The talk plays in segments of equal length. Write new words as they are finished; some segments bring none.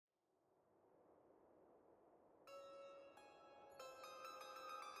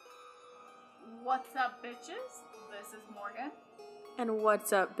What's up, bitches? This is Morgan. And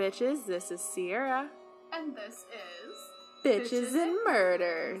what's up, bitches? This is Sierra. And this is... Bitches and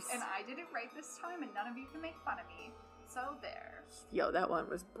Murders. And I did it right this time, and none of you can make fun of me. So there. Yo, that one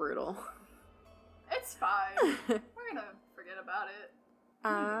was brutal. It's fine. We're gonna forget about it.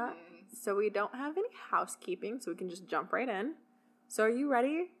 So we don't have any housekeeping, so we can just jump right in. So are you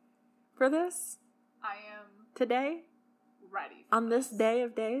ready for this? I am today? Ready. On this day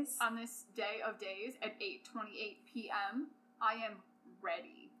of days? On this day of days at 8:28 p.m., I am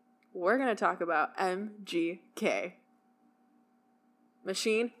ready. We're going to talk about MGK.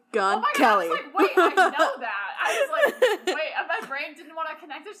 Machine Gun Kelly. God, I was like, wait, I know that. I was like, wait, and my brain didn't want to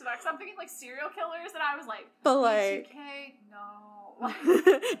connect it to that, because I'm thinking, like, serial killers, and I was like, but like... MGK? No.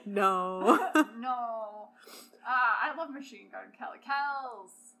 No. No. I love Machine Gun Kelly.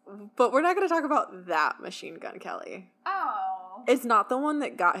 Kells. But we're not going to talk about that Machine Gun Kelly. Oh. It's not the one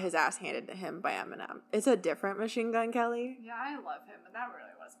that got his ass handed to him by Eminem. It's a different Machine Gun Kelly. Yeah, I love him, but that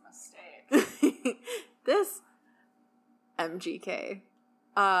really was a mistake. This MGK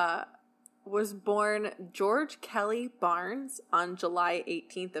was born George Kelly Barnes on July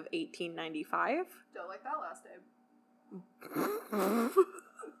 18th of 1895. Don't like that last name.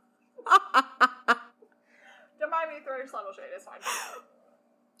 Don't mind me throwing sluttle shade, it's fine.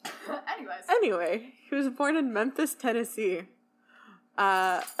 Anyway, he was born in Memphis, Tennessee.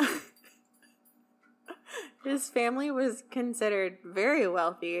 His family was considered very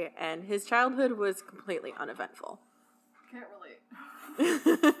wealthy, and his childhood was completely uneventful. Can't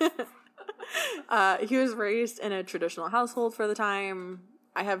relate. He was raised in a traditional household for the time.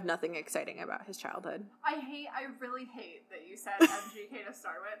 I have nothing exciting about his childhood. I really hate that you said MGK to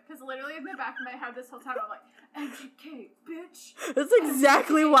start with, because literally in the back of my head this whole time I'm like, MGK, bitch. That's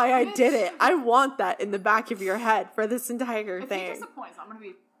exactly MGK, why I bitch. did it. I want that in the back of your head for this entire thing. If he disappoints, I'm gonna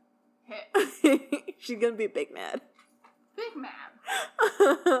be hit. She's gonna be big mad. Big mad.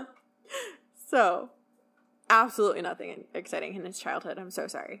 So, absolutely nothing exciting in his childhood. I'm so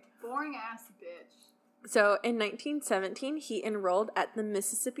sorry. Boring ass bitch. So, in 1917, he enrolled at the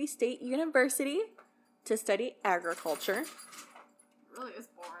Mississippi State University to study agriculture. It really is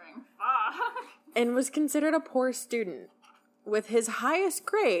boring. Fuck. And was considered a poor student, with his highest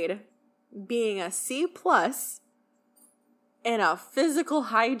grade being a C+ in a physical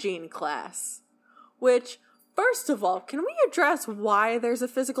hygiene class. Which, first of all, can we address why there's a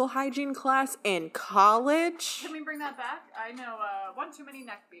physical hygiene class in college? Can we bring that back? I know one too many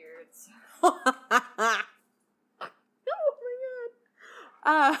neck beards. Oh my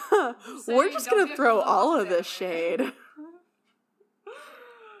god. We're just gonna throw all of this shade.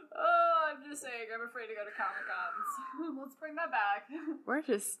 I'm just saying, I'm afraid to go to Comic-Cons. Let's bring that back. We're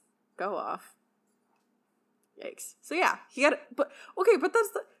just go off. Yikes. So yeah, he had but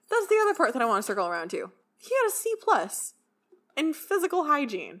that's the other part that I want to circle around to. He had a C+ in physical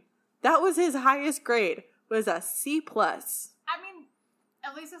hygiene. That was his highest grade, was a C+. I mean,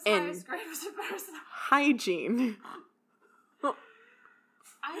 at least his highest grade was in person. Hygiene.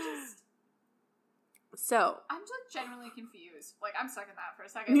 I'm just genuinely confused. Like, I'm stuck in that for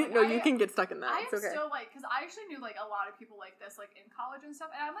a second. Like, you can get stuck in that. I am it's okay. still, like, because I actually knew, like, a lot of people like this, like, in college and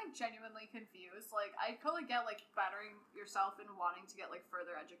stuff, and I'm, like, genuinely confused. Like, I totally get, like, bettering yourself and wanting to get, like,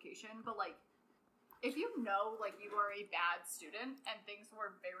 further education, but, like, if you know, like, you are a bad student and things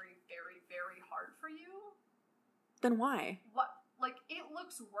were very, very, very hard for you, then why? What? Like, it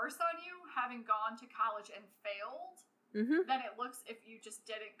looks worse on you having gone to college and failed than it looks if you just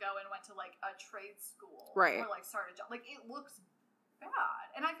didn't go and went to, like, a trade school. Right. Or, like, start a job. Like, it looks bad.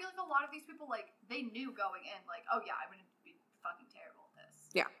 And I feel like a lot of these people, like, they knew going in, like, oh, yeah, I'm going to be fucking terrible at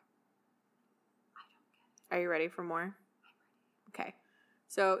this. Yeah. I don't get it. Are you ready for more? Okay.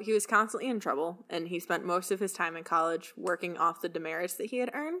 So he was constantly in trouble, and he spent most of his time in college working off the demerits that he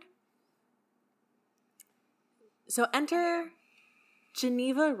had earned. So enter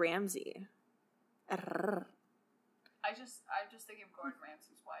Geneva Ramsey. I'm just thinking of Gordon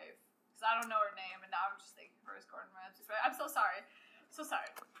Ramsay's wife. Because I don't know her name, and now I'm just thinking of her as Gordon Ramsay's wife. I'm so sorry. So sorry.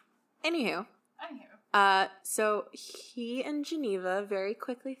 Anywho. So he and Geneva very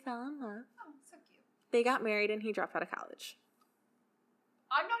quickly fell in love. Oh, so cute. They got married, and he dropped out of college.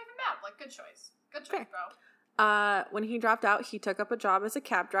 I'm not even mad. Like, good choice. Good choice, bro. When he dropped out, he took up a job as a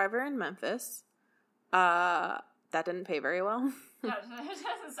cab driver in Memphis. That didn't pay very well. Yeah, it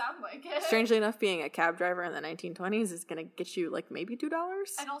doesn't sound like it. Strangely enough, being a cab driver in the 1920s is going to get you, like, maybe $2.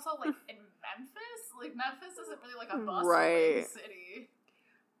 And also, like, in Memphis? Like, Memphis isn't really, like, a bustling right. city.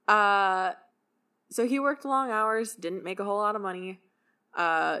 So he worked long hours, didn't make a whole lot of money.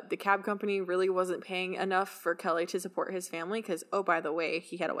 The cab company really wasn't paying enough for Kelly to support his family because, oh, by the way,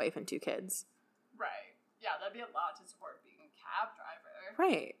 he had a wife and 2 kids. Yeah, that'd be a lot to support being a cab driver.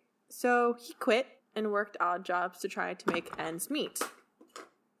 Right. So he quit and worked odd jobs to try to make ends meet.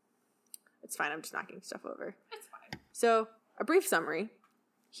 It's fine, I'm just knocking stuff over. It's fine. So, a brief summary.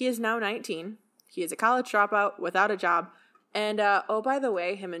 He is now 19. He is a college dropout without a job. And, oh, by the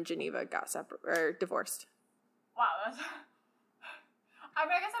way, him and Geneva got divorced. Wow, that's... I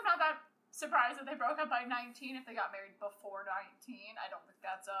mean, I guess I'm not that surprised that they broke up by 19 if they got married before 19. I don't think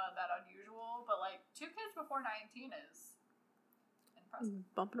that's that unusual. But, like, 2 kids before 19 is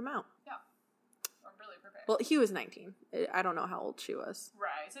impressive. Bumping him out. Yeah. I'm really prepared. Well, he was 19. I don't know how old she was.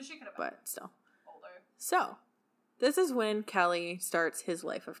 Right, so she could have been But still. older. So, this is when Kelly starts his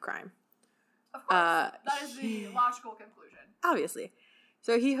life of crime. Of course. That is the logical conclusion. Obviously.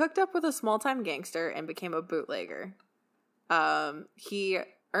 So he hooked up with a small-time gangster and became a bootlegger. He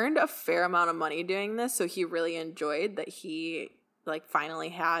earned a fair amount of money doing this, so he really enjoyed that he, like, finally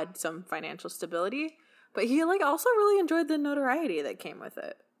had some financial stability. But he, like, also really enjoyed the notoriety that came with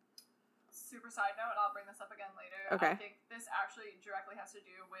it. Super side note, I'll bring this up again later. Okay. I think this actually directly has to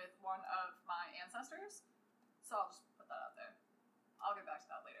do with one of my ancestors. So I'll just put that out there. I'll get back to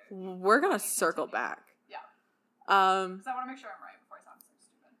that later. We're gonna circle back. Yeah. Um, Because I want to make sure I'm right before I sound so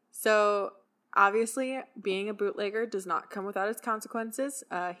stupid. So, obviously, being a bootlegger does not come without its consequences.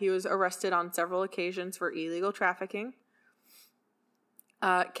 He was arrested on several occasions for illegal trafficking.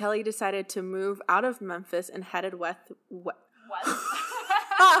 Kelly decided to move out of Memphis and headed west. What?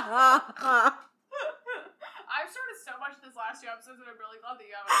 I've started so much this last 2 episodes that I'm really glad that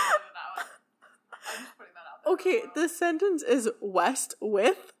you haven't edited it out. I'm just putting that out there. Okay, this sentence is west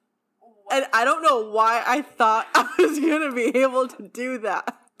with, What? and I don't know why I thought I was gonna be able to do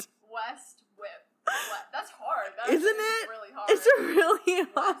that. West with. What? That's hard. That Isn't actually is it? really hard. It's really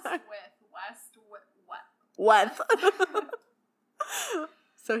hard. West with what? West.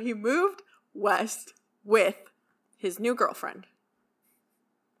 So he moved west with his new girlfriend.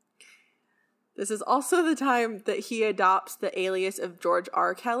 This is also the time that he adopts the alias of George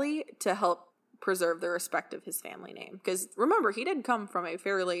R. Kelly to help preserve the respect of his family name. Because remember, he did come from a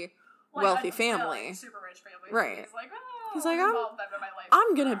fairly wealthy family. Like, super rich family. Right. So He's like,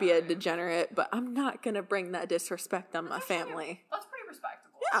 I'm going to be a degenerate, but I'm not going to bring that disrespect on my family. That's pretty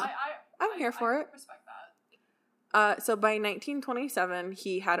respectable. Yeah, I'm here for it. Respect that. So by 1927,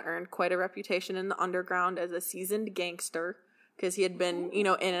 he had earned quite a reputation in the underground as a seasoned gangster. Because he had been, in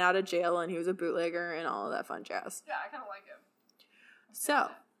and out of jail, and he was a bootlegger and all of that fun jazz. Yeah, I kind of like him.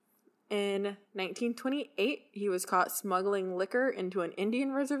 So, in 1928, he was caught smuggling liquor into an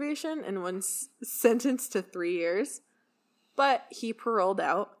Indian reservation and was sentenced to 3 years. But he paroled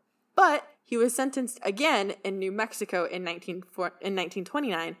out. But he was sentenced again in New Mexico in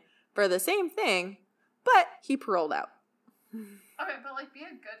 1929 for the same thing, but he paroled out. Okay, but, like, be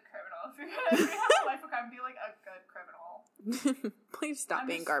a good criminal. If you're gonna have a life of crime, be, like, a good criminal. Please stop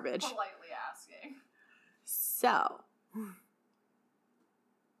being just garbage. Politely asking. So,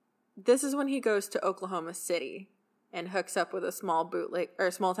 this is when he goes to Oklahoma City and hooks up with a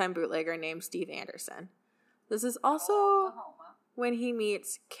small-time bootlegger named Steve Anderson. This is also Oklahoma. when he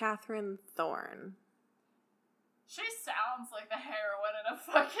meets Catherine Thorne. She sounds like the heroine in a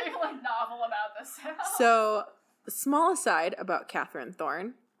fucking, like, novel about the South. So, small aside about Catherine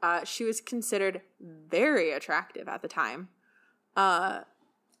Thorne. She was considered very attractive at the time. At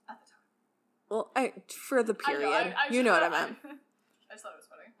the time. Well, for the period. I you know what I meant. I just thought it was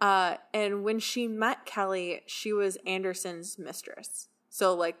funny. And when she met Kelly, she was Anderson's mistress.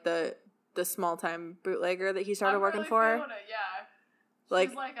 So, like, the small-time bootlegger that he started working for. Feeling it, yeah.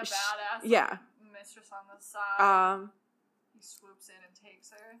 She's like a badass mistress on the side. He swoops in and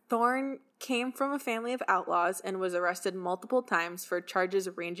takes her. Thorne came from a family of outlaws and was arrested multiple times for charges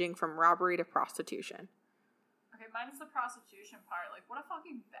ranging from robbery to prostitution. Okay, minus the prostitution part. Like, what a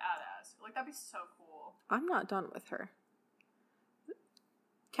fucking badass. Like, that'd be so cool. I'm not done with her.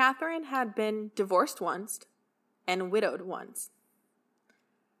 Catherine had been divorced once and widowed once.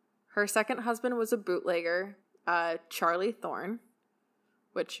 Her second husband was a bootlegger, Charlie Thorne.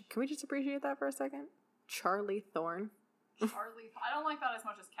 Which, can we just appreciate that for a second? Charlie Thorne. I don't like that as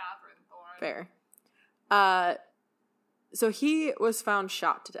much as Catherine Thorne. Fair. So he was found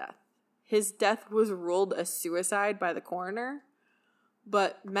shot to death. His death was ruled a suicide by the coroner,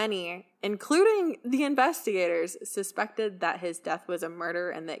 but many, including the investigators, suspected that his death was a murder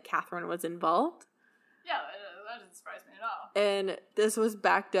and that Catherine was involved. Yeah, that doesn't surprise me at all. And this was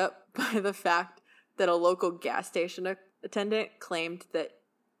backed up by the fact that a local gas station attendant claimed that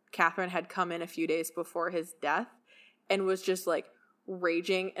Catherine had come in a few days before his death and was just, like,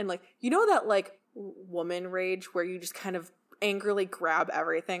 raging and, like, you know that, like, woman rage where you just kind of angrily grab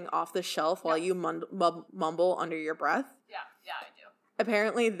everything off the shelf while you mumble under your breath. Yeah, I do.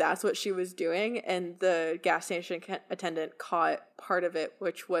 Apparently, that's what she was doing, and the gas station attendant caught part of it,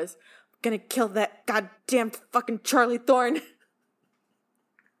 which was, gonna kill that goddamn fucking Charlie Thorne.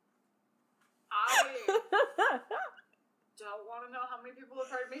 I don't want to know how many people have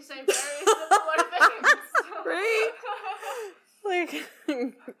heard me say very similar things. Right? Like,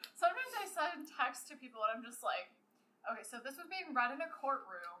 sometimes I send texts to people and I'm just like, okay, so this was being read in a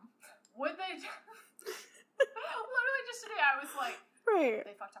courtroom. Would they... Literally just today I was like, right.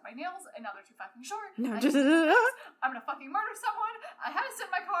 They fucked up my nails and now they're too fucking short. No, I'm gonna fucking murder someone. I had to sit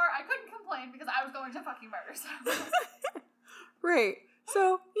in my car. I couldn't complain because I was going to fucking murder someone. Right.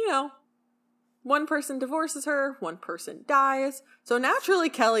 So, one person divorces her, one person dies. So naturally,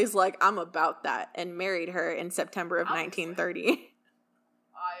 Kelly's like, I'm about that, and married her in September of 1930.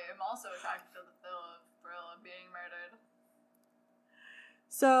 I am also attracted to the thrill of being murdered.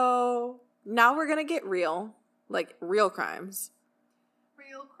 So now we're gonna get real, like real crimes.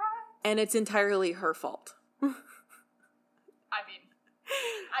 Real crimes? And it's entirely her fault. I mean,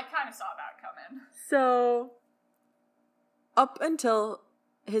 I kind of saw that coming. So, up until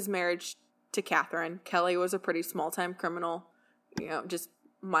his marriage to Catherine, Kelly was a pretty small-time criminal, just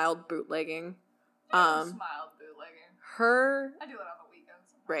mild bootlegging. Just mild bootlegging. I do it on the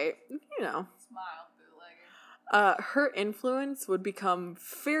weekends. Right, It's mild bootlegging. Her influence would become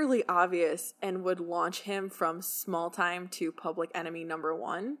fairly obvious and would launch him from small-time to public enemy number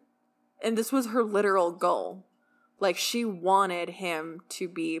one. And this was her literal goal. Like, she wanted him to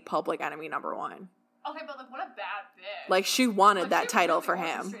be public enemy number one. Okay, but what a bad bitch. Like, she wanted that title for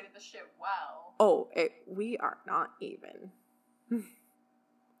him. Orchestrated the shit well. Oh, we are not even.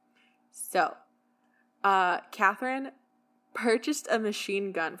 So, Catherine purchased a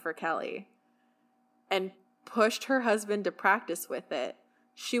machine gun for Kelly and pushed her husband to practice with it.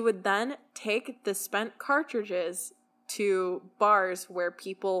 She would then take the spent cartridges to bars where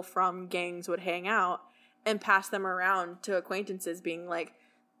people from gangs would hang out and pass them around to acquaintances, being like,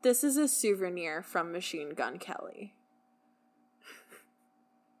 this is a souvenir from Machine Gun Kelly.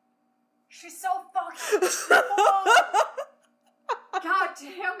 She's so fucking cool. God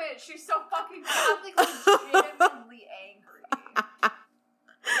damn it. She's so fucking cool. I'm like legitimately angry.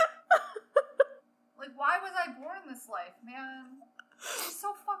 Like, why was I born in this life, man? She's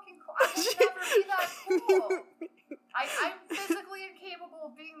so fucking cool. I would never be that cool. I'm physically incapable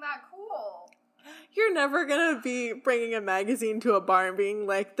of being that cool. You're never gonna be bringing a magazine to a bar and being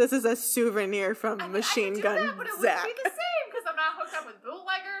like, this is a souvenir from Machine Gun that, but it Zach. wouldn't be the same because I'm not hooked up with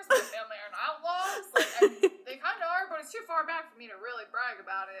bootleggers. My family aren't outlaws. Like, they kind of are, but it's too far back for me to really brag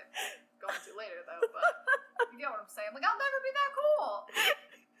about it. Going to later though, but you get what I'm saying. Like, I'll never be that cool.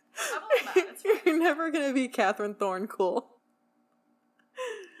 I'm a little mad. It's fine. You're never gonna be Catherine Thorne cool.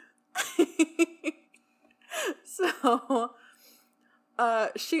 So,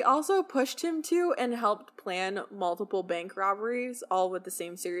 she also pushed him to and helped plan multiple bank robberies, all with the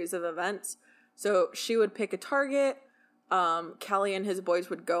same series of events. So she would pick a target. Kelly and his boys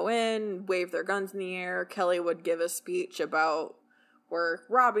would go in, wave their guns in the air. Kelly would give a speech about, we're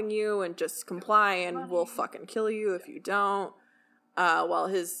robbing you and just comply and we'll fucking kill you if you don't. While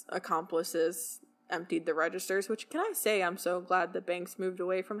his accomplices emptied the registers, which, can I say, I'm so glad the banks moved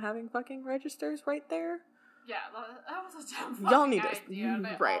away from having fucking registers right there. Yeah, that was a dumb fucking Y'all need idea. And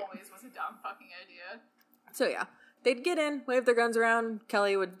it right. always was a dumb fucking idea. So yeah, they'd get in, wave their guns around.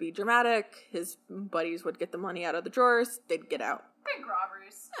 Kelly would be dramatic. His buddies would get the money out of the drawers. They'd get out. Bank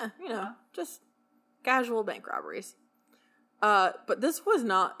robberies. Yeah, just casual bank robberies. But this was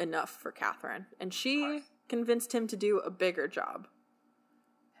not enough for Catherine, and she convinced him to do a bigger job.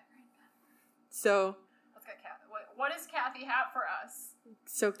 So, let's get Kathy. What does Kathy have for us?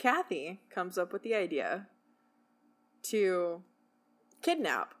 So Kathy comes up with the idea to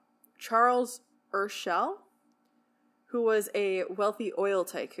kidnap Charles Urschel, who was a wealthy oil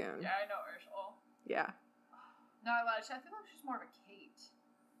tycoon. Yeah, I know Urschel. Yeah. No, I lied. I feel like she's more of a Kate.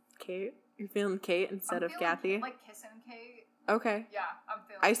 Kate? You're feeling Kate instead of Kathy? Like kissing Kate. Okay. Yeah, I'm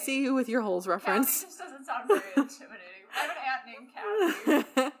feeling I Kate. see you with your holes reference. Kathy just doesn't sound very intimidating. I have an aunt named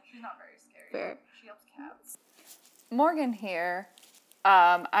Kathy. She's not very scary. Fair. She helps cats. Morgan here.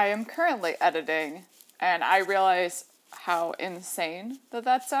 I am currently editing, and I realize how insane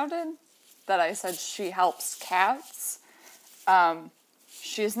that sounded, that I said she helps cats.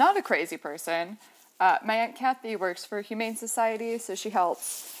 She's not a crazy person. My Aunt Kathy works for Humane Society, so she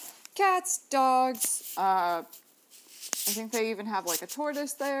helps cats, dogs. I think they even have like a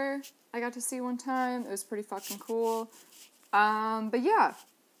tortoise there I got to see one time. It was pretty fucking cool. But yeah,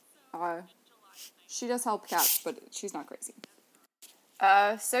 she does help cats, but she's not crazy.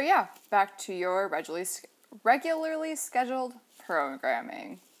 So yeah, back to your regularly scheduled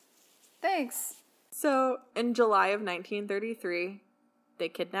programming. Thanks. So, in July of 1933, they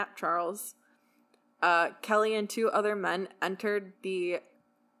kidnapped Charles. Kelly and 2 other men entered the...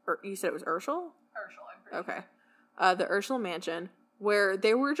 you said it was Urschel? Urschel, I'm pretty Okay. sure. The Urschel mansion, where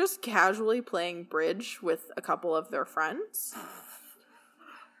they were just casually playing bridge with a couple of their friends.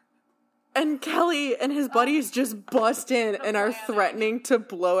 And Kelly and his buddies just bust in and are planning. threatening to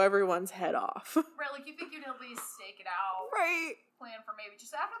blow everyone's head off. Right, like you think you'd at least stake it out. Right. Plan for maybe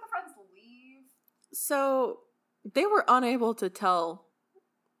just after the friends leave. So, they were unable to tell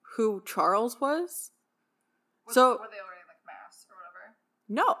who Charles was. Were So- they already like mass or whatever?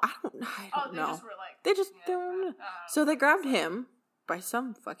 No, I don't They know. just were like. They just yeah, don't. So they grabbed him by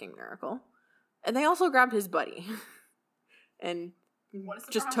some fucking miracle, and they also grabbed his buddy, and What is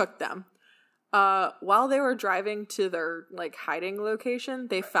the just problem? took them. While they were driving to their like hiding location,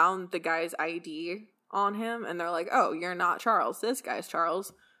 they found the guy's ID on him, and they're like, "Oh, you're not Charles. This guy's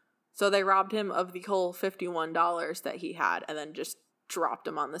Charles." So they robbed him of the whole $51 that he had, and then just dropped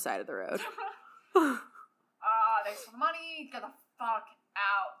him on the side of the road. Thanks for the money. Get the fuck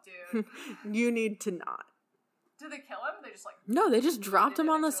out, dude. You need to not. Did they kill him? They just like. No, they just dropped They him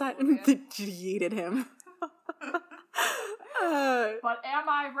on did the it to side oblivion. and they yeeted him. But am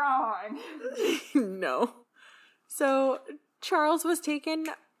I wrong? No. So Charles was taken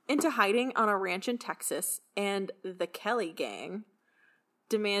into hiding on a ranch in Texas, and the Kelly gang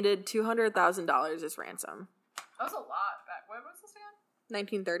demanded $200,000 as ransom. That was a lot back. What was this again?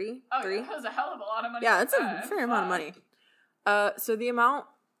 1933? Oh, yeah, that was a hell of a lot of money. Yeah, back it's a then. fair amount of money. So the amount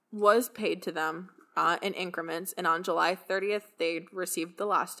was paid to them in increments, and on July 30th, they received the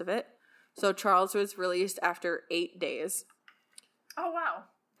last of it. So Charles was released after 8 days. Oh, wow.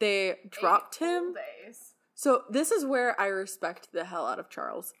 They dropped 8 full him. days. So this is where I respect the hell out of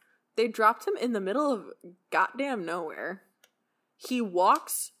Charles. They dropped him in the middle of goddamn nowhere. He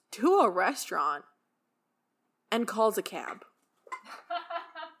walks to a restaurant and calls a cab.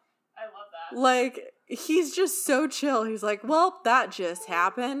 I love that. Like, he's just so chill. He's like, well, that just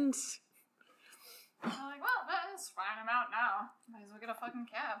happened. I'm like, well, that's fine. I'm out now. Might as well get a fucking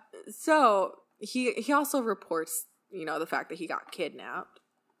cab. So he also reports, the fact that he got kidnapped.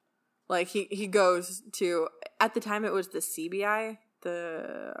 Like, he goes to, at the time it was the CBI,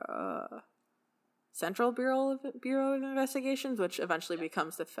 the Central Bureau of Investigations, which eventually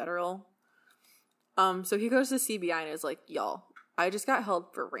becomes the federal. So he goes to CBI and is like, y'all, I just got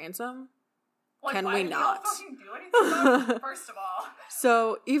held for ransom. Like, Can why we did y'all not? fucking do anything about it, first of all?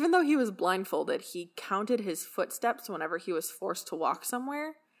 So even though he was blindfolded, he counted his footsteps whenever he was forced to walk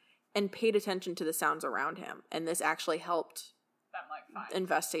somewhere and paid attention to the sounds around him. And this actually helped I'm like, fine.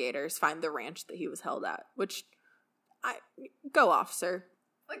 investigators find the ranch that he was held at, which go off, sir.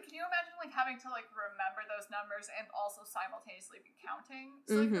 Like, can you imagine, like, having to, like, remember those numbers and also simultaneously be counting?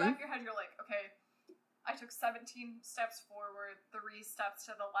 So, like, in the back of your head, you're like, okay, I took 17 steps forward, 3 steps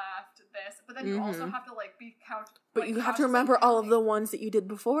to the left, this. But then you also have to, like, be But you have to remember all of the ones that you did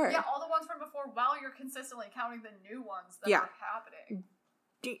before. Yeah, all the ones from before while you're consistently counting the new ones that Yeah. are happening.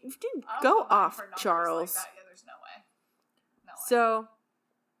 I don't Go have time off, for numbers Charles. Like that. Yeah, there's no way. No way. So,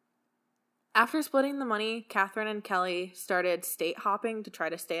 after splitting the money, Catherine and Kelly started state hopping to try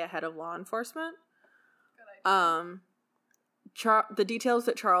to stay ahead of law enforcement. Good idea. The details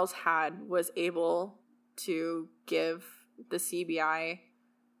that Charles had was able to give the CBI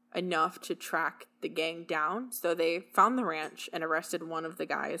enough to track the gang down. So they found the ranch and arrested one of the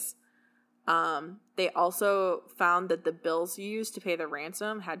guys. They also found that the bills used to pay the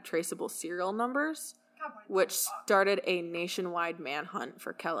ransom had traceable serial numbers, God, what which the fuck? started a nationwide manhunt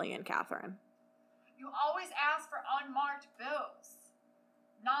for Kelly and Catherine. You always ask for unmarked bills.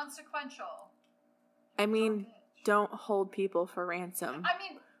 Non-sequential. I mean, Bitch. don't hold people for ransom. I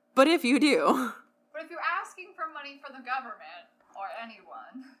mean, But if you do. but if you're asking for money for the government or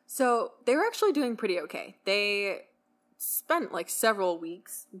anyone, So they were actually doing pretty okay. They spent like several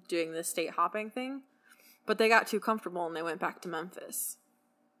weeks doing this state hopping thing, but they got too comfortable and they went back to Memphis.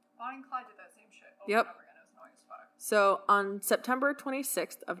 Bonnie and Clyde did that same shit over Yep. and over again. It was annoying as fuck. So on September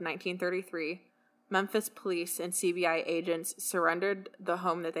 26th of 1933, Memphis police and CBI agents surrendered the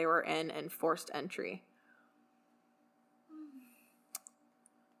home that they were in and forced entry.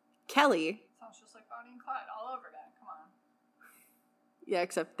 Kelly, Sounds just like Bonnie and Clyde all over again. Come on. yeah,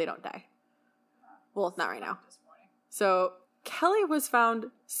 except they don't die. Well, not right now. Disappointing. So Kelly was found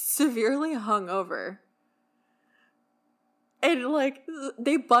severely hungover. And like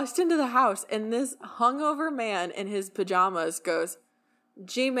they bust into the house and this hungover man in his pajamas goes,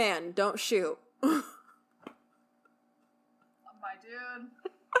 "G-man, don't shoot." My dude, dude.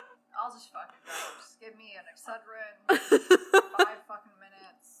 I'll just fucking go. Just give me an Excedrin. 5 fucking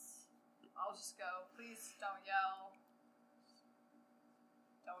minutes. I'll just go. Please don't yell.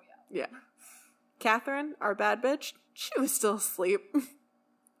 Don't yell. Yeah. Catherine, our bad bitch, she was still asleep.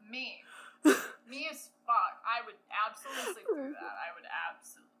 Me. Me as fuck. I would absolutely sleep through that. I would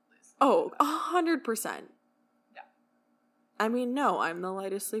absolutely sleep Oh, through that. 100%. Yeah. I mean, no, I'm the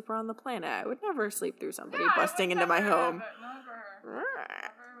lightest sleeper on the planet. I would never sleep through somebody Yeah, I busting would into my never home. have it. Never.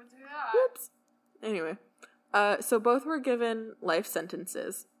 Never would do that. Whoops. Anyway, so both were given life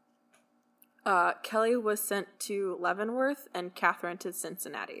sentences. Kelly was sent to Leavenworth and Catherine to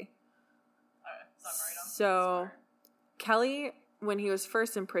Cincinnati. So, Kelly, when he was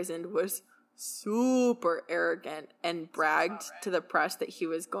first imprisoned, was super arrogant and bragged to the press that he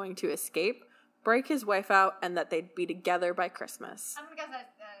was going to escape, break his wife out, and that they'd be together by Christmas. I'm gonna guess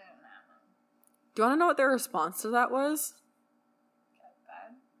that. Do you want to know what their response to that was?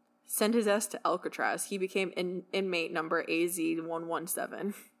 Bad. Send his ass to Alcatraz. He became inmate number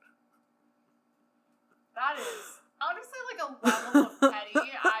AZ117. That is honestly like a level of petty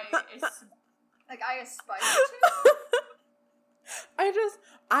I aspire to.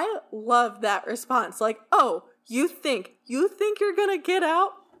 I love that response. Like, oh, you think you're gonna get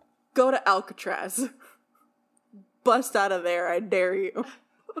out? Go to Alcatraz. Bust out of there, I dare you. Oh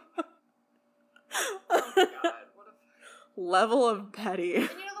my god, what a... Level of petty. And you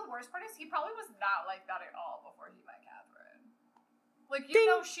know the worst part is he probably was not like that at all before he met Catherine. Like, you Ding.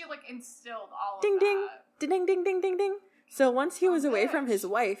 know she, like, instilled all Ding of ding. that. Ding ding ding ding ding. So once he was away from his bitch.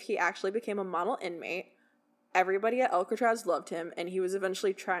 wife, he actually became a model inmate. Everybody at Alcatraz loved him, and he was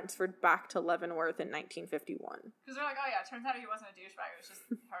eventually transferred back to Leavenworth in 1951. Because they're like, oh yeah, turns out he wasn't a douchebag, it was just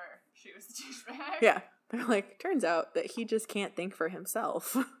her. She was the douchebag. Yeah. They're like, turns out that he just can't think for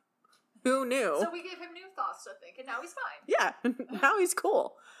himself. Who knew? So we gave him new thoughts to think, and now he's fine. Yeah, now he's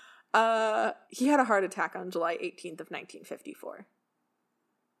cool. He had a heart attack on July 18th of 1954.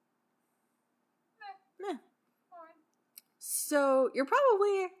 Meh. Alright. So you're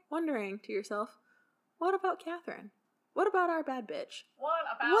probably wondering to yourself, what about Catherine? What about our bad bitch?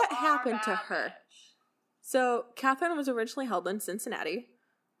 What happened to bad her? bitch? So Catherine was originally held in Cincinnati,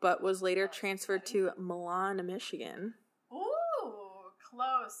 but was later transferred to Milan, Michigan. Ooh,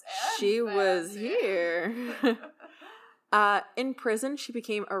 close. And She was fancy. here. In prison, she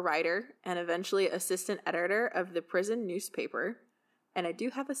became a writer and eventually assistant editor of the prison newspaper. And I do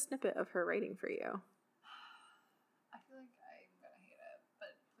have a snippet of her writing for you. I feel like I'm gonna hate it, but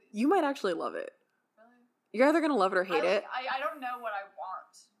please. You might actually love it. Really? You're either going to love it or hate it. I don't know what I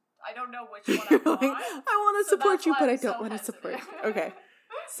want. I don't know which one You're I like, want. I want to So support that's you, why but I'm I don't so want to support hesitant. you. Okay.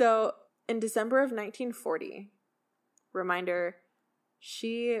 So, in December of 1940, reminder,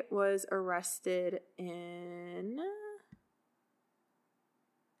 she was arrested in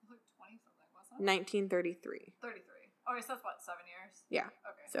Like 20 something, wasn't it? 1933. 33. Okay, so that's what, 7 years? Yeah.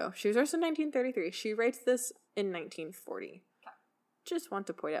 Okay. So, she was arrested in 1933. She writes this in 1940. Okay. Just want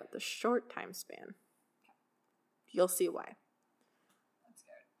to point out the short time span. You'll see why. I'm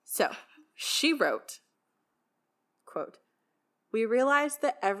scared. So, she wrote, quote, "We realize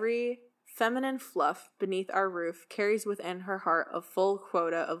that every feminine fluff beneath our roof carries within her heart a full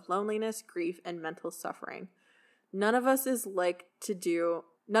quota of loneliness, grief, and mental suffering. None of us like to do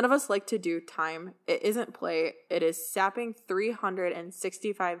time. It isn't play. It is sapping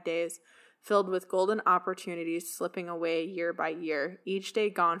 365 days filled with golden opportunities slipping away year by year, each day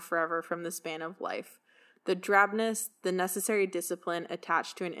gone forever from the span of life. The drabness, the necessary discipline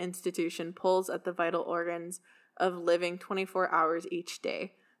attached to an institution pulls at the vital organs of living 24 hours each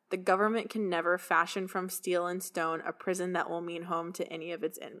day. The government can never fashion from steel and stone a prison that will mean home to any of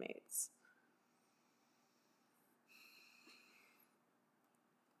its inmates."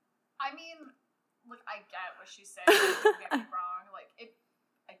 I mean, look, I get what she's saying. Don't get me wrong. Like,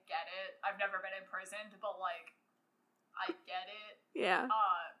 I get it. I've never been imprisoned, but, like, I get it. Yeah.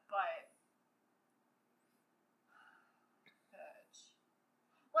 But... Bitch.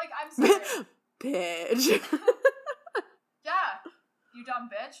 Like, I'm sorry. Bitch. Yeah, you dumb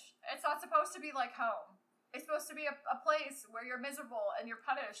bitch. It's not supposed to be like home. It's supposed to be a place where you're miserable and you're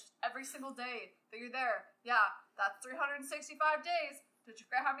punished every single day that you're there. Yeah, that's 365 days. Did you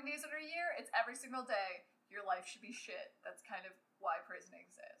forget how many days in a year? It's every single day. Your life should be shit. That's kind of why prison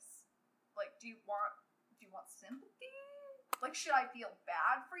exists. Like, do you want sympathy? Like, should I feel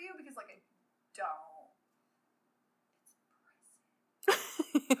bad for you? Because, like, I don't.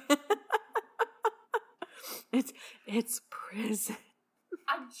 It's prison.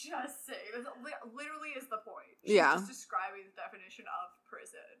 I'm just saying. This literally is the point. She's Yeah. just describing the definition of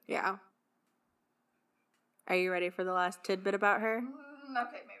prison. Yeah. Are you ready for the last tidbit about her?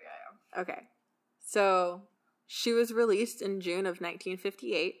 Okay, maybe I am. Okay. So, she was released in June of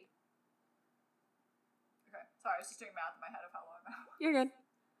 1958. Okay, sorry, I was just doing math in my head of how long now. You're good.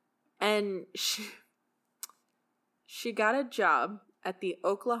 And she got a job at the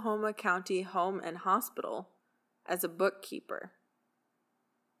Oklahoma County Home and Hospital as a bookkeeper.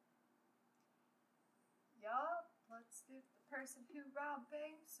 Yup, let's give the person who robbed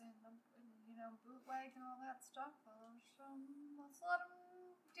banks and bootleg and all that stuff. Let's let them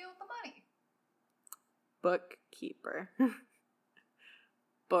deal with the money. Bookkeeper.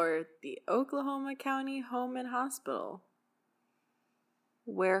 For the Oklahoma County Home and Hospital,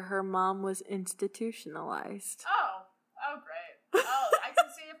 where her mom was institutionalized. Oh, great. Oh, I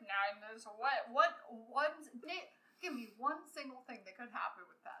can see if now there's give me one single thing that could happen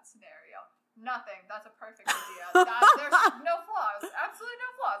with that scenario. Nothing. That's a perfect idea. There's no flaws. Absolutely no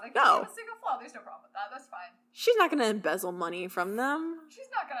flaws. I can't see a single flaw. There's no problem with that. That's fine. She's not going to embezzle money from them.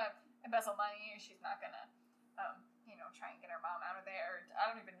 She's not going to embezzle money. She's not going to, try and get her mom out of there. I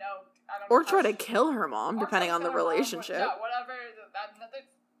don't even know. Or try to kill her mom, depending on the relationship. Yeah, whatever. Nothing that could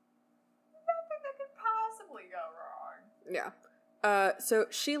possibly go wrong. Yeah. So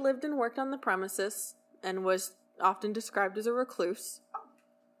she lived and worked on the premises and was often described as a recluse. Oh,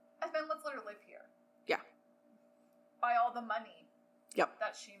 and then let's let her live here. Yeah. By all the money. Yep.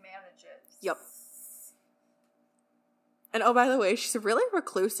 That she manages. Yep. And oh, by the way, she's really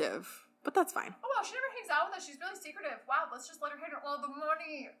reclusive, but that's fine. Oh, wow, she never hangs out with us. She's really secretive. Wow, let's just let her handle all the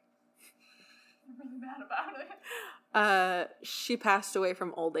money. I'm really mad about it. She passed away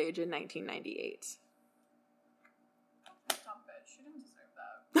from old age in 1998. Dumb bitch. She didn't deserve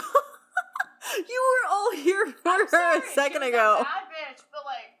that. You were all here for her a second ago. Bad bitch, but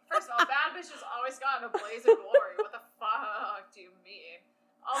first of all, bad bitch has always gotten a blaze of glory. What the fuck do you mean?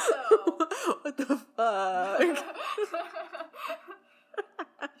 Also, what the fuck?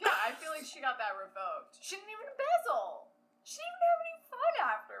 Yeah, I feel like she got that revoked. She didn't even embezzle. She didn't even have any fun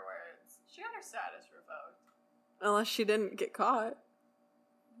afterwards. She got her status revoked. Unless she didn't get caught.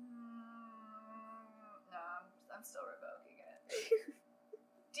 No, I'm still revoking it.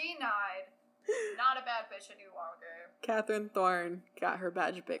 Denied. Not a bad bitch any longer. Catherine Thorne got her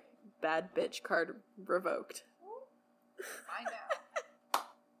bad bitch card revoked. I know.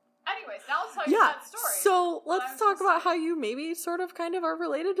 Anyways, now let's tell you that story. So let's talk about how you maybe sort of kind of are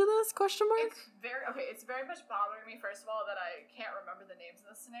related to this, question mark? It's very much bothering me, first of all, that I can't remember the names of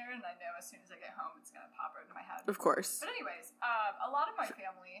the scenario, and I know as soon as I get home it's going to pop right into my head. Of course. But anyways, a lot of my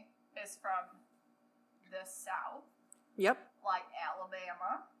family is from the South. Yep. Like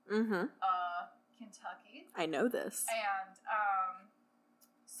Alabama. Mm-hmm. Kentucky. I know this. And,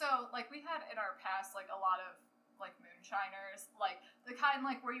 so, we had in our past, a lot of, moonshiners, the kind,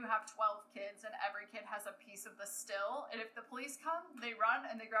 where you have 12 kids and every kid has a piece of the still, and if the police come, they run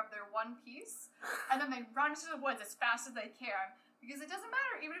and they grab their one piece, and then they run to the woods as fast as they can, because it doesn't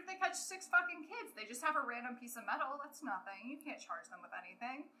matter, even if they catch 6 fucking kids, they just have a random piece of metal, that's nothing, you can't charge them with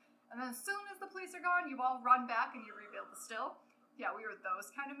anything, and then as soon as the police are gone, you all run back and you rebuild the still. Yeah, we were those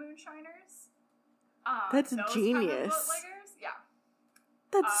kind of moonshiners. That's those genius. Kind of bootleggers. Yeah.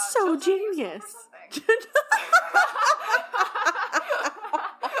 That's so genius. That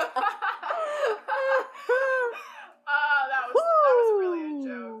was really a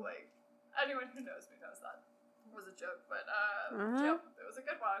joke. Anyone who knows me knows that was a joke, but yep, it was a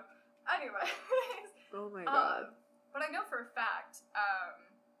good one. Anyways. Oh my god. But I know for a fact,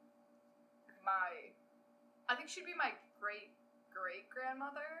 I think she'd be my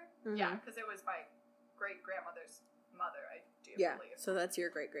great-great-grandmother. Mm-hmm. Yeah, because it was my great-grandmother's mother, I do believe. So that's your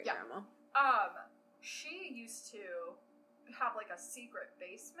great-great-grandma. Yeah. She used to have, a secret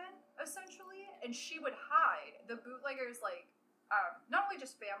basement, essentially, and she would hide. The bootleggers, not only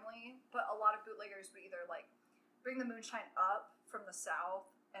just family, but a lot of bootleggers would either, bring the moonshine up from the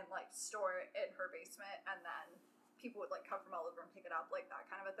South and, store it in her basement, and then people would, come from all over and pick it up, that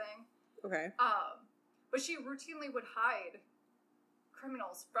kind of a thing. Okay. But she routinely would hide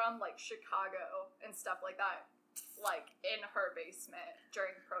criminals from, Chicago and stuff like that, in her basement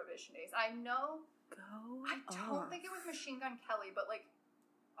during Prohibition days. I know... I don't think it was Machine Gun Kelly, but,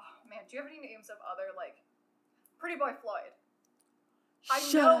 oh, man, do you have any names of other, Pretty Boy Floyd? I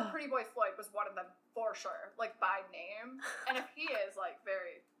know Pretty Boy Floyd was one of them, for sure, by name. And if he is,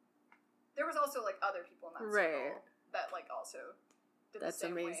 very... There was also, other people in that circle that, also did the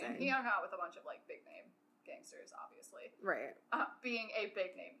same way. And he hung out with a bunch of, big name gangsters, obviously. Right. Being a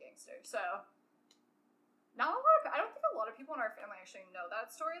big name gangster. So, I don't think a lot of people in our family actually know that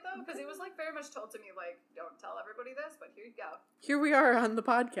story, though, because it was, very much told to me, don't tell everybody this, but here you go. Here we are on the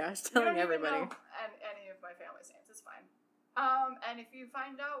podcast telling everybody. And any of my And if you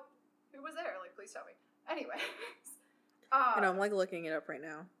find out who was there, like, please tell me. Anyway. And I'm like looking it up right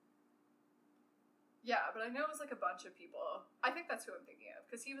now. Yeah, but I know it was like a bunch of people. I think that's who I'm thinking of,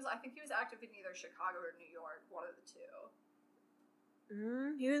 because I think he was active in either Chicago or New York, one of the two.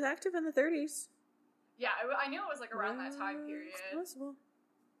 He was active in the 30s. Yeah, I knew it was like around that time period. It's possible.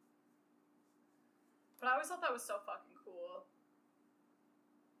 But I always thought that was so fucking cool.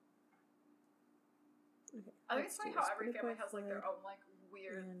 Okay, I think it's funny how every family has like Spotify their own like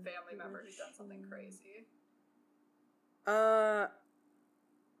weird and family member who's done something British. crazy. I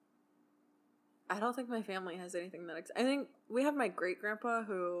don't think my family has anything that I think we have my great grandpa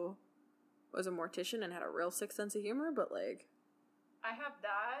who was a mortician and had a real sick sense of humor, but like I have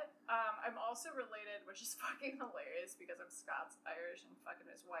that. I'm also related, which is fucking hilarious because I'm Scots Irish and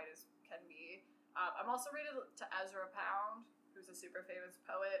fucking as white as can be. I'm also related to Ezra Pound, who's a super famous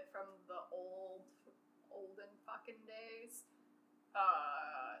poet from the olden fucking days.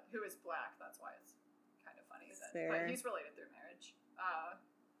 Who is black, that's why it's kind of funny. But he's related through marriage.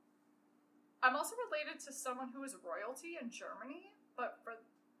 I'm also related to someone who is royalty in Germany, but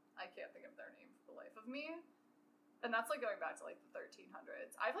I can't think of their name for the life of me. And that's like going back to like the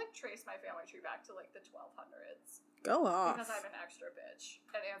 1300s. I've like traced my family tree back to like the 1200s. go off. Because I'm an extra bitch.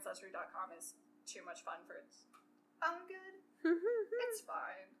 And Ancestry.com is too much fun for it. I'm good. It's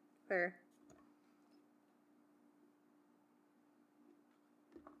fine. Fair.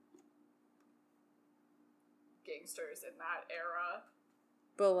 Gangsters in that era.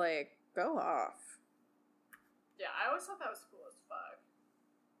 But like, go off. Yeah, I always thought that was cool as fuck.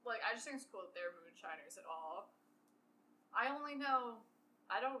 Like, I just think it's cool that they're moonshiners at all. I only know,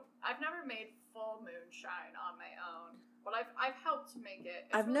 I've never made full moonshine on my own, but I've helped make it.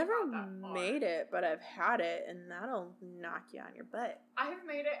 It's I've really never not that hard. made it, but I've had it, and that'll knock you on your butt. I have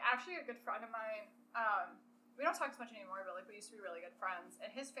made it. Actually, a good friend of mine, we don't talk as much anymore, but like we used to be really good friends,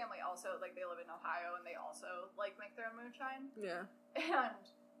 and his family also, like they live in Ohio, and they also like make their own moonshine. Yeah. And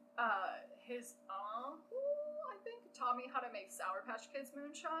his uncle, I think, taught me how to make Sour Patch Kids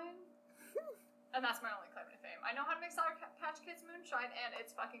moonshine. And that's my only claim to fame. I know how to make Sour Patch Kids moonshine, and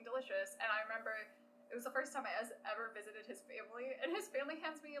it's fucking delicious. And I remember it was the first time I ever visited his family, and his family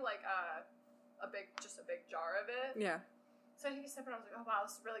hands me like a big jar of it. Yeah. So I take a sip, and I was like, oh wow,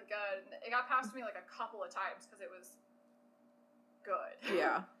 this is really good. And it got passed to me like a couple of times because it was good.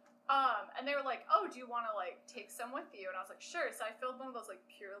 Yeah. And they were like, oh, do you want to like take some with you? And I was like, sure. So I filled one of those like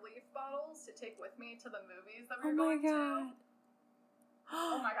Pure Leaf bottles to take with me to the movies that we were going to.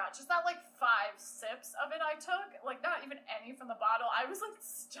 Oh my god, just that like 5 sips of it I took, like not even any from the bottle. I was like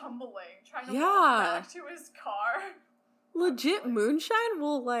stumbling, trying to walk back to his car. Legit moonshine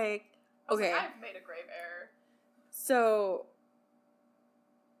will like, okay. I've made a grave error. So,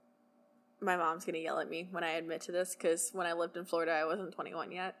 my mom's gonna yell at me when I admit to this, because when I lived in Florida, I wasn't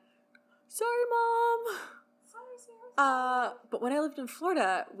 21 yet. Sorry, Mom! Sorry. But when I lived in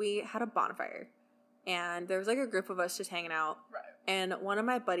Florida, we had a bonfire. And there was like a group of us just hanging out. Right. And one of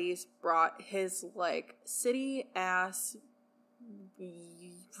my buddies brought his like city-ass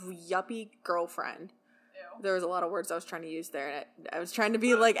yuppie girlfriend. Ew. There was a lot of words I was trying to use there, and I was trying to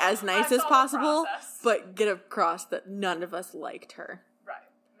be like as nice as possible, but get across that none of us liked her. Right.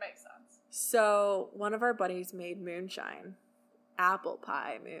 Makes sense. So one of our buddies made moonshine. Apple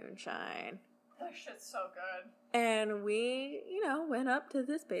pie moonshine. That shit's so good. And we, went up to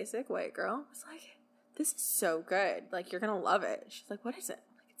this basic white girl. I was like, this is so good. Like, you're going to love it. She's like, what is it?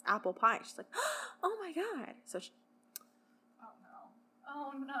 I'm like, it's apple pie. She's like, oh my God. So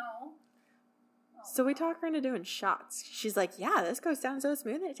Oh no. So we talk her into doing shots. She's like, yeah, this goes down so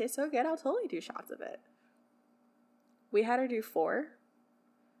smooth and it tastes so good. I'll totally do shots of it. We had her do 4.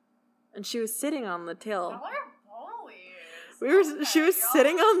 And she was sitting on the tail. Y'all are bullies. She was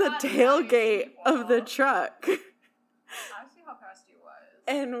sitting on the tailgate of the truck. I see how fast you was.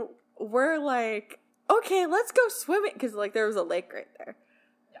 And we're like, okay, let's go swimming. Because, like, there was a lake right there.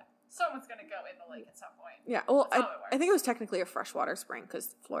 Yeah. Someone's going to go in the lake at some point. Yeah, well, That's how it I think it was technically a freshwater spring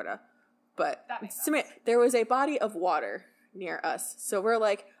because Florida. But that makes sense. There was a body of water near us. So we're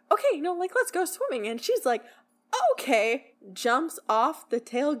like, okay, let's go swimming. And she's like, okay. Jumps off the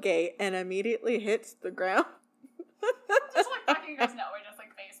tailgate and immediately hits the ground. Just like fucking you guys know, we just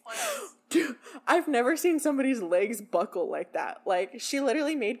like face plants. Dude, I've never seen somebody's legs buckle like that. Like, she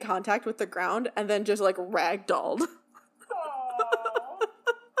literally made contact with the ground and then just like ragdolled. Oh,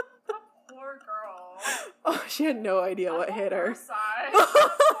 that poor girl. Oh, she had no idea what hit her.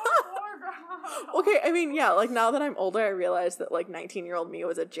 Poor girl. Okay, I mean, yeah, like now that I'm older, I realize that like 19-year-old me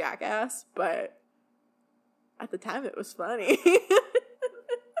was a jackass, but at the time it was funny.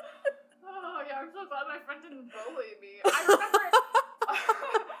 Oh yeah, I'm so glad my friend didn't bully me. I remember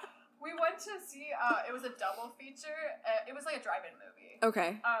we went to see, it was a double feature. It was like a drive-in movie.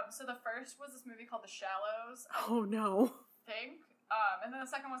 Okay. So the first was this movie called The Shallows, I Oh no. think. And then the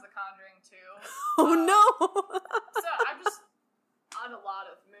second was The Conjuring 2. Oh no. So I'm just on a lot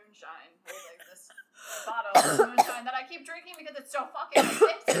of moonshine, holding this bottle of moonshine that I keep drinking because it's so fucking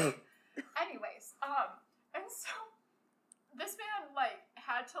addicting. Anyways, and so this man like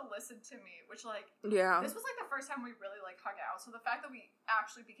had to listen to me, which like Yeah. this was like the first time we really like hung out. So the fact that we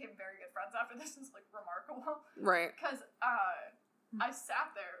actually became very good friends after this is like remarkable. Right. Because I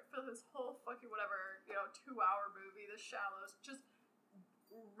sat there for this whole fucking whatever 2-hour movie, The Shallows, just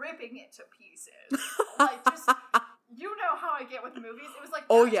ripping it to pieces. Like just how I get with movies. It was like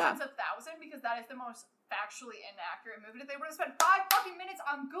Oh, 10 yeah. times 1,000 because that is the most factually inaccurate movie. If they would have spent 5 fucking minutes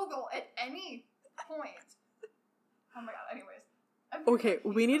on Google at any point. Oh my god. Anyways. Okay,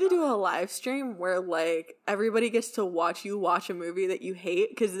 we need to do a live stream where like everybody gets to watch you watch a movie that you hate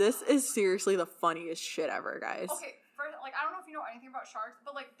because this is seriously the funniest shit ever, guys. Okay, first, like I don't know if you know anything about sharks,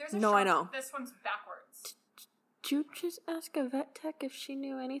 but like there's a No, I shark know. that swims backwards. Did you just ask a vet tech if she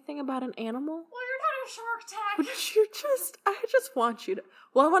knew anything about an animal? Well, you're not a shark tech. Would you I just want you to.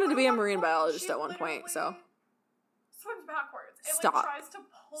 Well, I wanted to be a At one marine point, biologist she at one point, so. literally swims backwards. It Stop. like tries to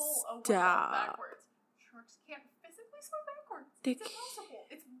pull a whale Stop. backwards. Sharks can't physically swim backwards. They It's impossible.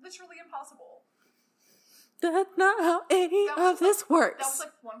 It's literally impossible. That's not how any That was of this works. That was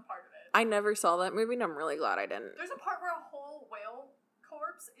like one part of it. I never saw that movie, and I'm really glad I didn't. There's a part where a whole whale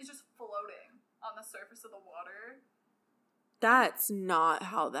corpse is just floating on the surface of the water. That's not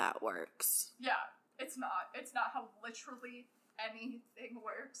how that works. Yeah, it's not. It's not how literally anything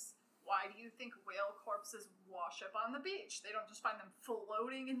works. Why do you think whale corpses wash up on the beach? They don't just find them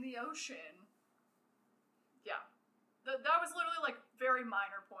floating in the ocean. Yeah. That was literally, like, very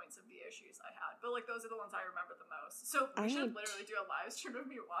minor points of the issues I had. But, like, those are the ones I remember the most. So we should literally do a live stream of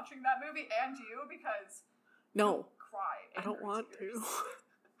me watching that movie and you because No, you'll cry. I don't angry want tears.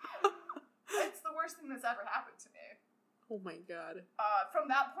 to. It's the worst thing that's ever happened to me. Oh my god. From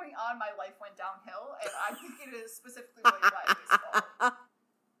that point on, my life went downhill, and I think it is specifically Blake Lively's fault.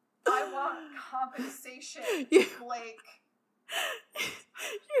 I want compensation, You- Blake.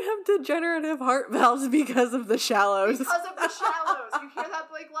 You have degenerative heart valves because of The Shallows. Because of The Shallows. You hear that,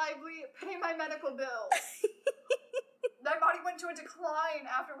 Blake Lively? Pay my medical bills. My body went to a decline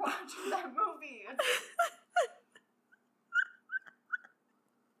after watching that movie.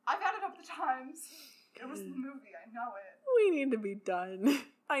 I've added up the times. It was the movie, I know it. We need to be done.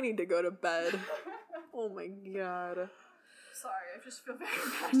 I need to go to bed. Oh my god. Sorry, I just feel very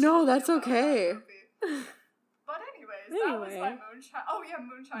bad. No, that's about that okay. movie. But anyways, that was my moonshine. Oh yeah,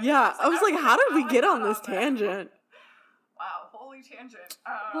 moonshine. Yeah, I was like, how did we get on this that? tangent? Wow, holy tangent.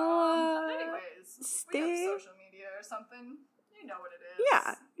 Well, But anyways, we stay- have social media or something. You know what it is.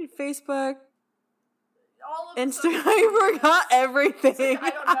 Yeah, Facebook, All of the Instagram. social I medias. forgot everything. I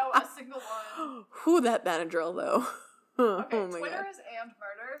don't know a single one. Who that Benadryl though? Okay, Oh my Twitter god. is and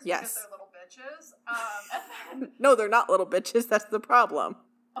murders Yes. because they're little bitches. And then No, they're not little bitches. That's the problem.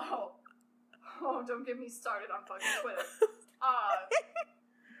 oh, don't get me started on fucking Twitter.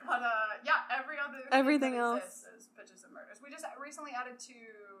 But yeah, Everything that else. exists is bitches and murders. We just recently added to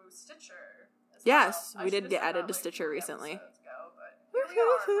Stitcher. As Yes, well. I we should did have get said added that, to like, Stitcher 3 recently. episodes ago, but here we are.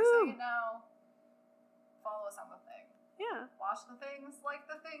 We're Woohoo! saying it now. Follow us on the thing. Yeah. Watch the things, like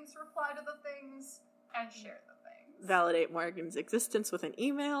the things, reply to the things, and share the things. Validate Morgan's existence with an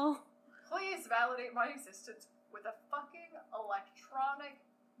email. Please validate my existence with a fucking electronic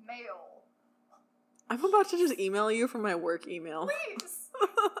mail. I'm about to just email you from my work email. Please!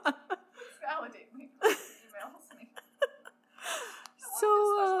 Please validate me. Please emails me.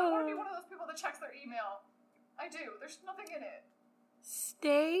 I want to be one of those people that checks their email. I do. There's nothing in it.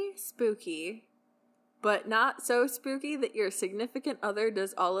 Stay spooky, but not so spooky that your significant other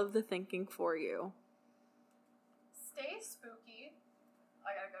does all of the thinking for you. Stay spooky.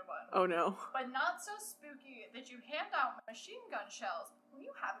 I got a good one. Oh no. But not so spooky that you hand out machine gun shells when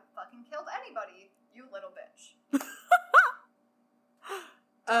you haven't fucking killed anybody, you little bitch.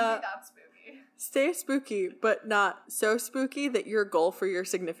 Don't be that spooky. Stay spooky, but not so spooky that your goal for your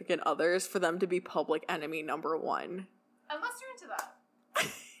significant other is for them to be public enemy number 1. Unless you're into that.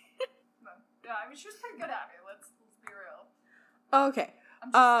 No. Yeah, I mean, she was pretty good at it. Let's be real. Okay.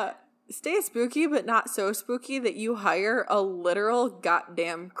 I'm just saying. Stay spooky, but not so spooky that you hire a literal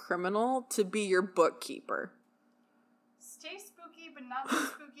goddamn criminal to be your bookkeeper. Stay spooky, but not so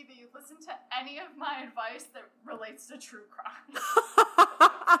spooky that you listen to any of my advice that relates to true crime.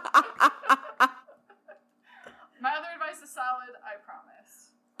 My other advice is solid, I promise.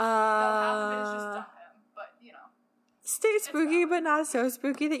 Half of it is just dumb Stay spooky, but not so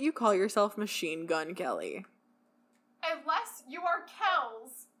spooky that you call yourself Machine Gun Kelly. Unless you are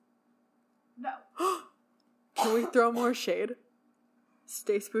Kells. No. Can we throw more shade?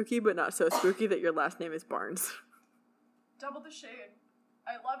 Stay spooky, but not so spooky that your last name is Barnes. Double the shade.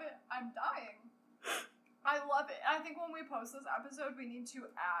 I love it. I'm dying. I love it. I think when we post this episode, we need to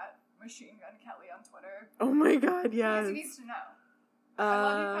add Machine Gun Kelly on Twitter. Oh my god, yes. Because he needs to know. I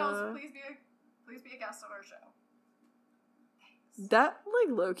love you, Kells. Please be a guest on our show. Thanks. That,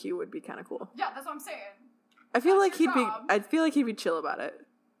 like, low-key would be kind of cool. Yeah, that's what I'm saying. I feel That's like your job. I feel like he'd be chill about it.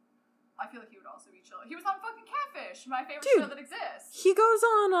 I feel like he would also be chill. He was on fucking Catfish, my favorite Dude, show that exists. He goes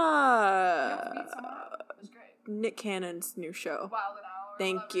on, You have to meet someone else. It was great. Nick Cannon's new show. Wild and Out.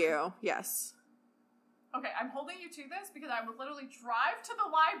 Thank you. Yes. Okay, I'm holding you to this because I would literally drive to the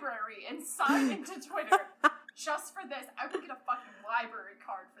library and sign into Twitter just for this. I would get a fucking library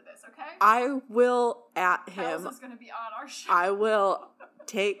card for this, okay? I will at him. Kells is going to be on our show. I will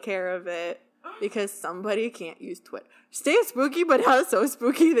take care of it because somebody can't use Twitter. Stay spooky, but not so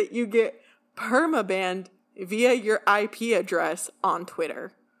spooky that you get permabanned via your IP address on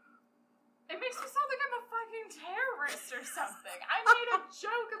Twitter. It makes me sound like I'm a fucking terrorist or something. I made a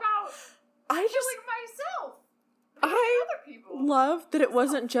joke about killing myself. I Other people. love that it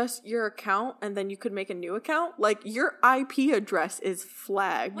wasn't just your account and then you could make a new account. Like, your IP address is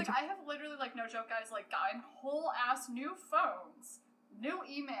flagged. Like, I have literally, like, no joke, guys, like, gotten whole-ass new phones, new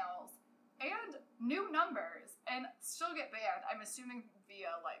emails, and new numbers, and still get banned. I'm assuming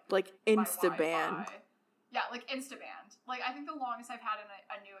via, like my Instaband. Wi-Fi. Yeah, like, Instaband. Like, I think the longest I've had in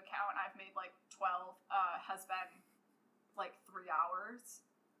a new account, I've made, like, 12, has been, like, 3 hours.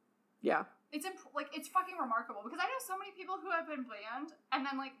 Yeah. It's it's fucking remarkable because I know so many people who have been banned and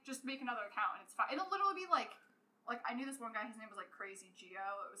then like just make another account and it's fine. It'll literally be like I knew this one guy, his name was like Crazy Geo,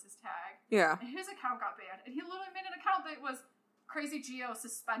 it was his tag. Yeah. And his account got banned and he literally made an account that was Crazy Geo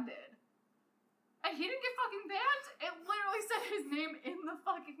suspended. And he didn't get fucking banned. It literally said his name in the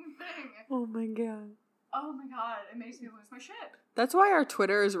fucking thing. Oh my god. Oh my god, it makes me lose my shit. That's why our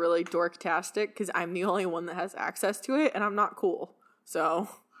Twitter is really dorktastic, because I'm the only one that has access to it, and I'm not cool.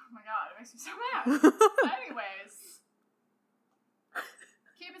 So. Oh my god, it makes me so mad. Anyways.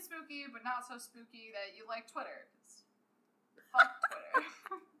 Keep it spooky, but not so spooky that you like Twitter. Fuck Twitter.